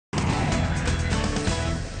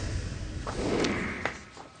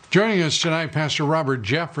Joining us tonight, Pastor Robert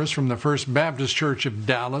Jeffress from the First Baptist Church of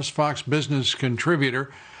Dallas, Fox Business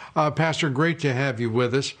contributor. Pastor, great to have you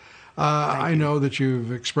with us. I know that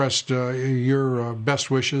you've expressed your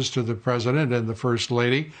best wishes to the President and the First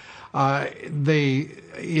Lady. We're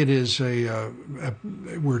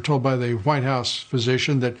told by the White House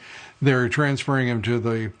physician that they're transferring him to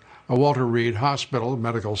the Walter Reed Hospital,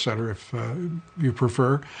 medical center, if you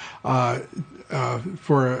prefer, out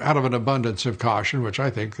of an abundance of caution, which I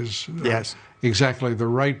think is exactly the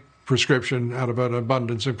right prescription, out of an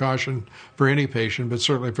abundance of caution for any patient, but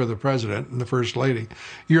certainly for the President and the First Lady.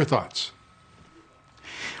 Your thoughts?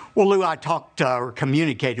 Well, Lou, I talked or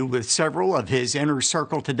communicated with several of his inner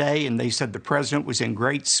circle today, and they said the president was in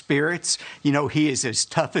great spirits. You know, he is as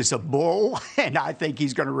tough as a bull, and I think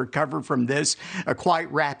he's going to recover from this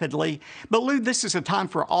quite rapidly. But, Lou, this is a time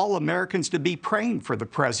for all Americans to be praying for the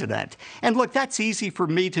president. And, look, that's easy for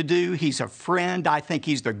me to do. He's a friend. I think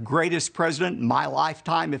he's the greatest president in my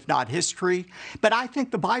lifetime, if not history. But I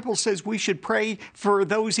think the Bible says we should pray for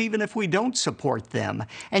those even if we don't support them.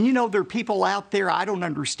 And, you know, there are people out there, I don't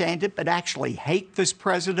understand it, but actually hate this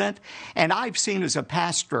president. And I've seen as a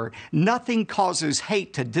pastor, nothing causes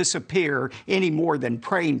hate to disappear any more than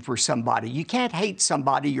praying for somebody. You can't hate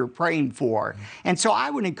somebody you're praying for. And so I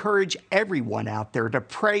would encourage everyone out there to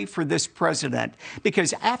pray for this president,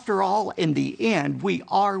 because after all, in the end, we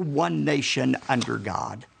are one nation under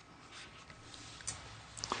God.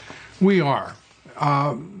 We are.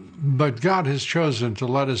 But God has chosen to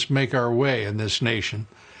let us make our way in this nation.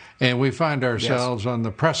 And we find ourselves on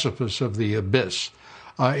the precipice of the abyss,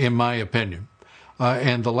 in my opinion.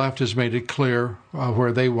 And the left has made it clear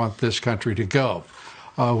where they want this country to go,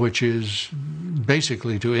 which is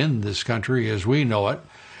basically to end this country as we know it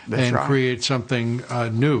and create something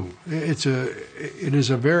new. It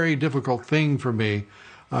is a very difficult thing for me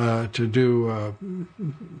to do,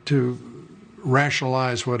 to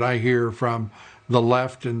rationalize what I hear from the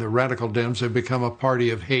left and the radical Dems. They've become a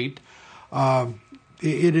party of hate.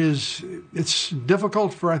 It's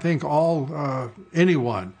difficult for, I think,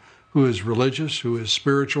 anyone who is religious, who is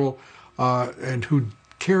spiritual, and who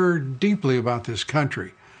care deeply about this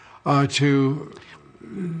country, to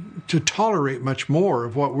tolerate much more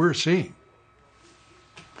of what we're seeing.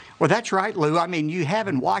 Well, that's right, Lou. I mean, you have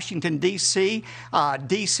in Washington, D.C.,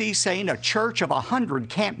 saying a church of 100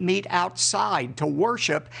 can't meet outside to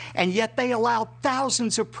worship, and yet they allow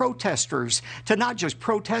thousands of protesters to not just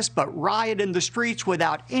protest, but riot in the streets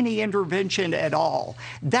without any intervention at all.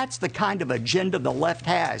 That's the kind of agenda the left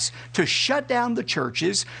has, to shut down the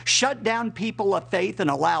churches, shut down people of faith,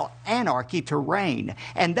 and allow anarchy to reign.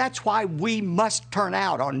 And that's why we must turn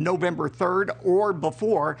out on November 3rd or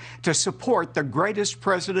before to support the greatest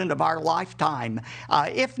president of our lifetime.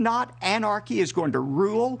 If not, anarchy is going to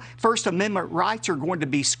rule. First Amendment rights are going to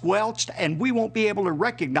be squelched, and we won't be able to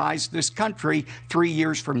recognize this country 3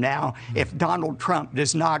 years from now if Donald Trump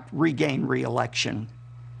does not regain re-election.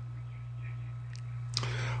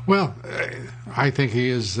 Well, I think he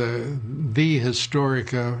is the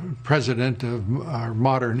historic president of our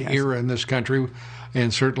modern era in this country,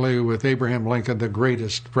 and certainly with Abraham Lincoln, the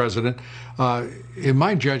greatest president. In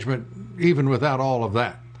my judgment, even without all of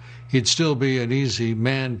that, he'd still be an easy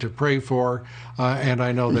man to pray for, and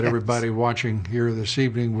I know that everybody watching here this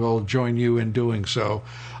evening will join you in doing so.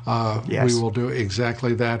 We will do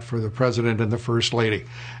exactly that for the President and the First Lady,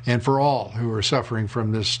 and for all who are suffering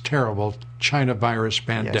from this terrible China virus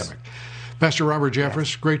pandemic. Pastor Robert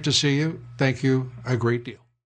Jeffress, great to see you. Thank you a great deal.